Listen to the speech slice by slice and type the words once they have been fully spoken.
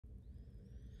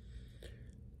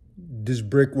This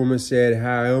brick woman said,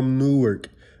 "Hi, I'm Newark.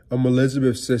 I'm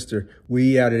Elizabeth's sister.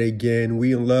 We at it again.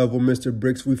 We in love with Mr.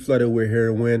 Bricks. We flooded with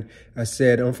heroin." I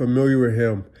said, "I'm familiar with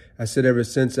him." I said, "Ever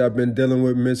since I've been dealing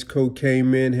with Miss Cocaine,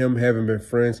 me and him haven't been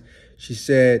friends." She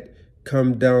said,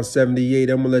 "Come down 78.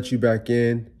 I'm going to let you back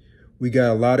in. We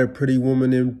got a lot of pretty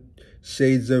women in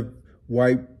shades of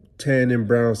white, tan, and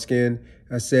brown skin."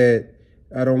 I said,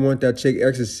 "I don't want that chick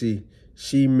ecstasy.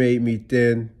 She made me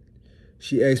thin."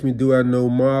 She asked me, "Do I know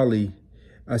Molly?"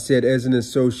 I said, "As an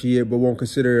associate, but won't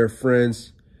consider her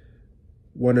friends."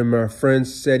 One of my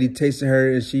friends said he tasted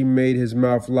her and she made his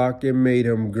mouth lock and made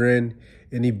him grin.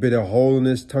 And he bit a hole in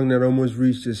his tongue that almost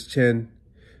reached his chin.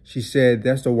 She said,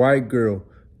 "That's the white girl.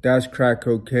 That's crack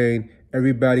cocaine.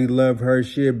 Everybody love her.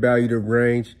 She about the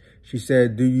range." She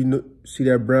said, "Do you see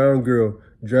that brown girl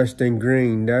dressed in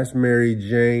green? That's Mary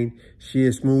Jane. She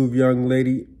a smooth young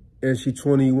lady and she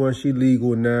 21. She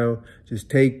legal now. Just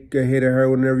take a hit of her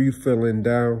whenever you feeling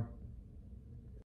down."